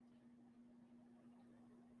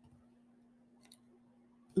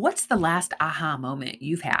What's the last aha moment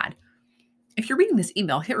you've had? If you're reading this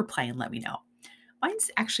email, hit reply and let me know. Mine's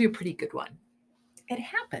actually a pretty good one. It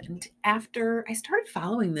happened after I started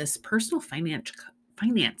following this personal finance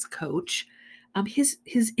coach, his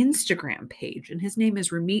Instagram page, and his name is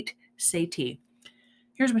Ramit Sethi.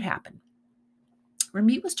 Here's what happened.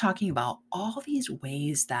 Ramit was talking about all these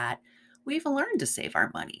ways that we've learned to save our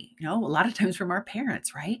money, a lot of times from our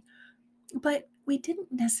parents, right? But we didn't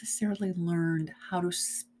necessarily learn how to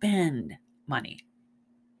spend money.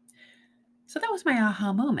 So that was my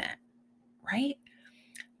aha moment, right?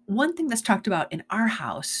 One thing that's talked about in our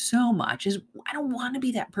house so much is I don't want to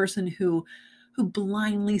be that person who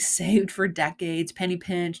blindly saved for decades, penny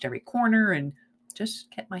pinched every corner, and just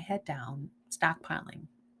kept my head down, stockpiling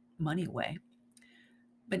money away,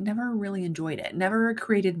 but never really enjoyed it, never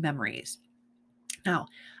created memories. Now,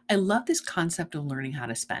 I love this concept of learning how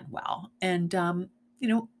to spend well, and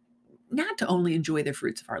not to only enjoy the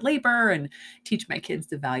fruits of our labor and teach my kids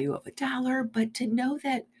the value of a dollar, but to know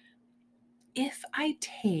that if I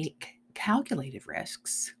take calculated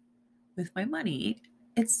risks with my money,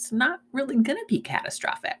 it's not really going to be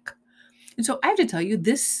catastrophic. And so I have to tell you,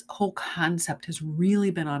 this whole concept has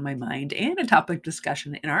really been on my mind and a topic of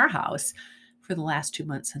discussion in our house for the last 2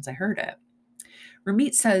 months since I heard it.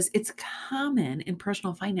 Ramit says it's common in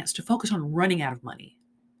personal finance to focus on running out of money.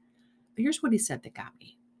 But here's what he said that got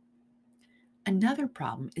me. Another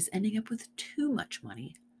problem is ending up with too much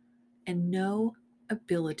money and no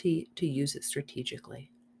ability to use it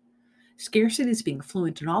strategically. Scarcity is being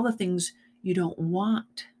fluent in all the things you don't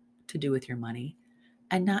want to do with your money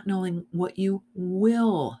and not knowing what you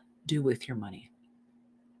will do with your money.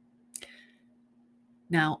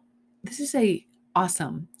 Now, this is a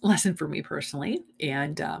awesome lesson for me personally,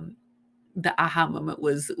 and the aha moment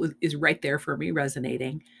is right there for me,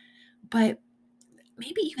 resonating. But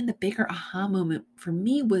maybe even the bigger aha moment for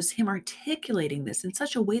me was him articulating this in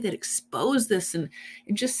such a way that exposed this and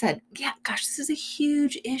just said, yeah, gosh, this is a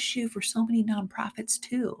huge issue for so many nonprofits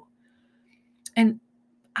too. And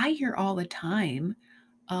I hear all the time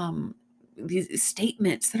these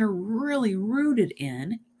statements that are really rooted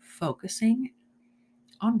in focusing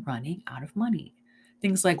on running out of money.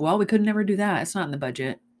 Things like, well, we could never do that. It's not in the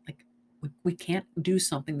budget. Like, we can't do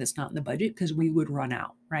something that's not in the budget because we would run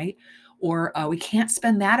out, right? Or we can't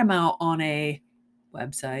spend that amount on a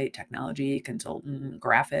website, technology, consultant,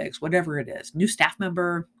 graphics, whatever it is, new staff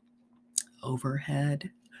member, overhead.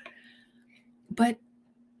 But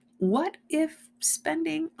what if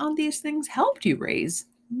spending on these things helped you raise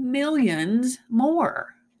millions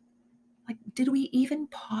more? Like, did we even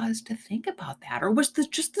pause to think about that? Or was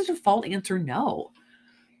just the default answer no?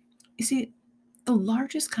 You see, the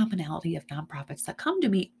largest commonality of nonprofits that come to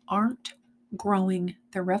me aren't growing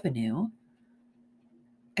their revenue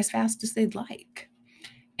as fast as they'd like.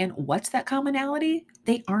 And what's that commonality?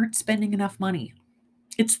 They aren't spending enough money.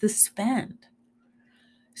 It's the spend.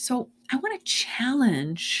 So I want to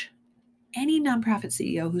challenge any nonprofit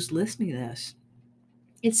CEO who's listening to this.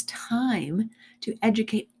 It's time to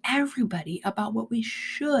educate everybody about what we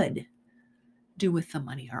should do with the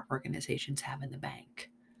money our organizations have in the bank,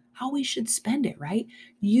 how we should spend it, right?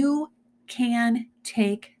 You can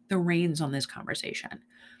take the reins on this conversation.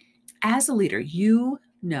 As a leader, you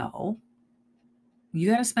know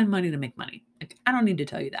you got to spend money to make money. Like, I don't need to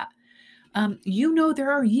tell you that.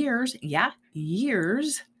 There are years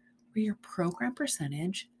where your program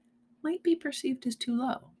percentage might be perceived as too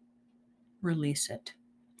low. Release it.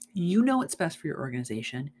 You know what's best for your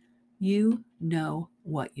organization. You know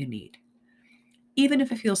what you need. Even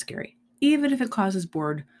if it feels scary, even if it causes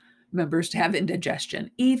board members to have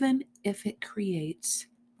indigestion, even if it creates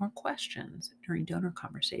more questions during donor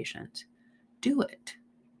conversations, do it.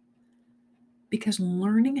 Because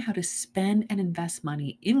learning how to spend and invest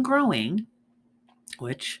money in growing,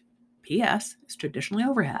 which, P.S., is traditionally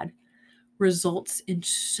overhead, results in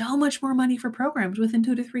so much more money for programs within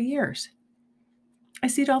 2 to 3 years. I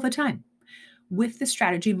see it all the time. With this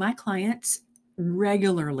strategy, my clients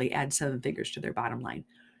regularly add 7 figures to their bottom line,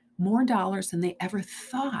 more dollars than they ever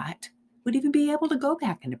thought would even be able to go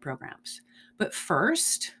back into programs. But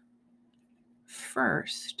first,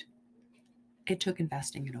 it took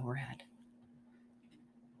investing in overhead.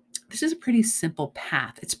 This is a pretty simple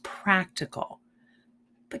path. It's practical.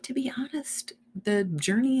 But to be honest, the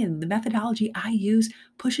journey and the methodology I use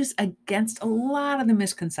pushes against a lot of the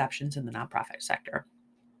misconceptions in the nonprofit sector.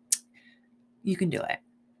 You can do it.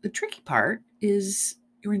 The tricky part is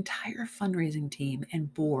your entire fundraising team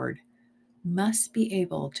and board must be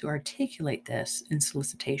able to articulate this in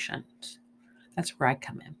solicitations. That's where I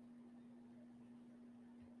come in.